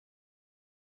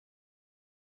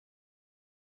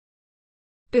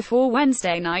Before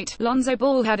Wednesday night, Lonzo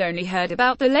Ball had only heard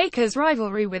about the Lakers'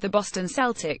 rivalry with the Boston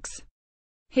Celtics.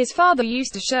 His father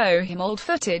used to show him old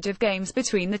footage of games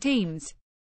between the teams.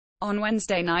 On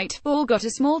Wednesday night, Ball got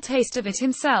a small taste of it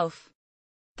himself.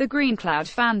 The Green Cloud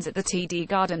fans at the TD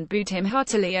Garden booed him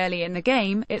heartily early in the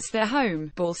game. "It's their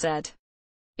home," Ball said.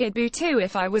 "I'd boo too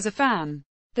if I was a fan."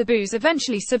 The boos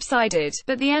eventually subsided,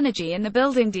 but the energy in the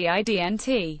building didn't.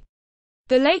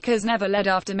 The Lakers never led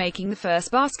after making the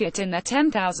first basket in their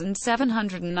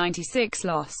 10,796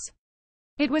 loss.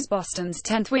 It was Boston's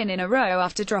 10th win in a row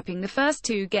after dropping the first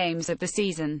 2 games of the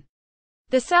season.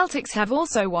 The Celtics have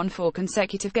also won 4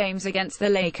 consecutive games against the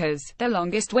Lakers, their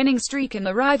longest winning streak in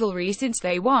the rivalry since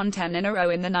they won 10 in a row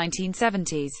in the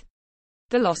 1970s.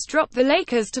 The loss dropped the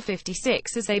Lakers to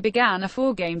 56 as they began a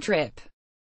 4-game trip.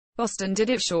 Boston did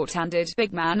it short-handed.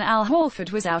 Big man Al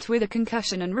Horford was out with a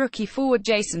concussion and rookie forward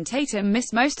Jason Tatum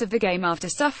missed most of the game after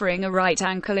suffering a right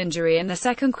ankle injury in the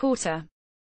second quarter.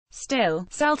 Still,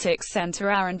 Celtics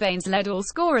center Aaron Baines led all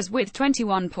scorers with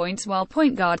 21 points while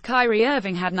point guard Kyrie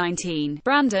Irving had 19.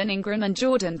 Brandon Ingram and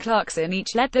Jordan Clarkson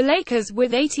each led the Lakers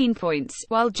with 18 points,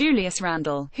 while Julius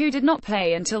Randle, who did not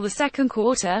play until the second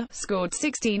quarter, scored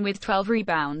 16 with 12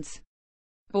 rebounds.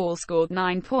 Ball scored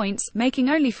 9 points, making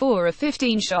only 4 of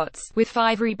 15 shots, with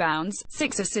 5 rebounds,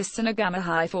 6 assists and a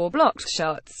gamma-high 4 blocked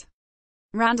shots.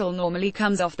 Randle normally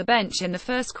comes off the bench in the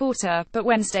first quarter, but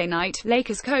Wednesday night,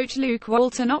 Lakers coach Luke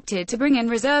Walton opted to bring in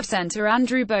reserve center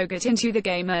Andrew Bogut into the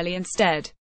game early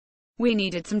instead. "We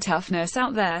needed some toughness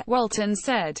out there," Walton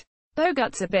said.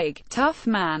 "Bogut's a big, tough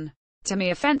man. To me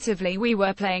offensively we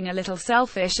were playing a little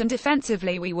selfish and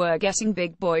defensively we were getting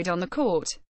big boyed on the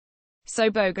court.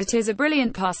 So Bogut is a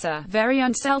brilliant passer, very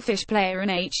unselfish player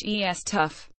and he's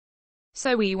tough.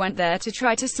 So we went there to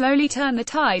try to slowly turn the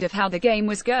tide of how the game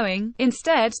was going.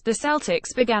 Instead, the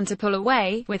Celtics began to pull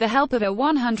away, with the help of a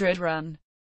 100 run.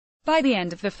 By the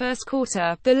end of the first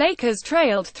quarter, the Lakers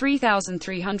trailed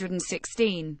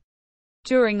 3,316.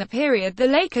 During the period the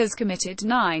Lakers committed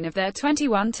 9 of their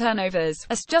 21 turnovers,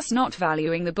 us just not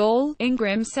valuing the ball,"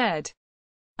 Ingram said.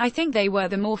 "I think they were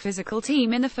the more physical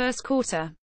team in the first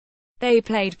quarter. They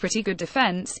played pretty good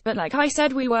defense, but like I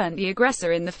said we weren't the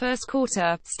aggressor in the first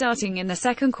quarter." Starting in the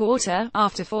second quarter,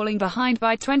 after falling behind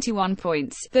by 21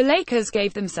 points, the Lakers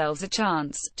gave themselves a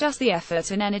chance. "Just the effort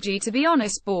and energy to be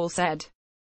honest," Ball said.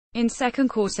 "In second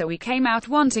quarter we came out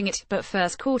wanting it, but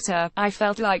first quarter, I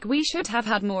felt like we should have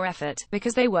had more effort,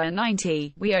 because they were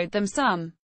 90, we owed them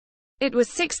some. It was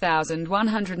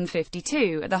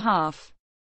 6,152 at the half."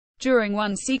 During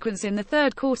one sequence in the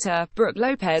third quarter, Brook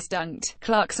Lopez dunked,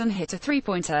 Clarkson hit a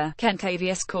three-pointer,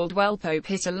 Kentavious Caldwell-Pope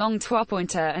hit a long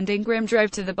two-pointer and Ingram drove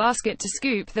to the basket to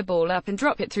scoop the ball up and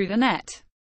drop it through the net.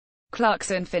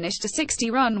 Clarkson finished a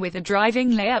 60 run with a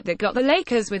driving layup that got the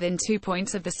Lakers within 2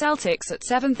 points of the Celtics at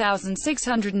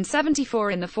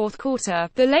 7,674 in the fourth quarter.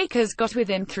 The Lakers got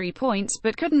within 3 points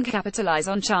but couldn't capitalize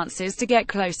on chances to get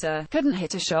closer, couldn't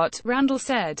hit a shot, Randle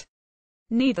said.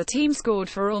 Neither team scored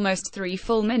for almost 3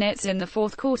 full minutes in the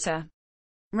fourth quarter.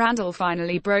 Randle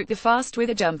finally broke the fast with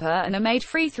a jumper and a made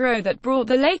free throw that brought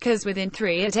the Lakers within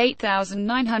 3 at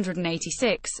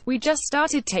 8,986. "We just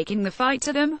started taking the fight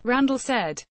to them," Randle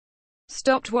said.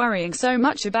 "Stopped worrying so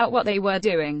much about what they were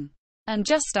doing, and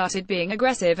just started being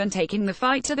aggressive and taking the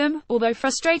fight to them." Although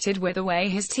frustrated with the way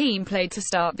his team played to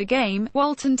start the game,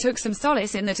 Walton took some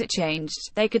solace in that it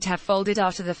changed. "They could have folded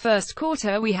after the first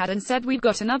quarter we had and said we've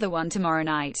got another one tomorrow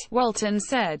night," Walton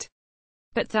said.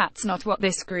 "But that's not what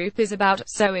this group is about,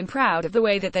 so I'm proud of the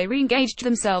way that they re-engaged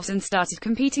themselves and started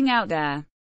competing out there."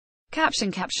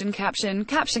 Caption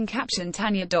Tanya.Ganguli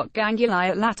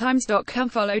at latimes.com.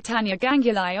 Follow Tanya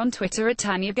Ganguli on Twitter at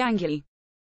Tanya Ganguli.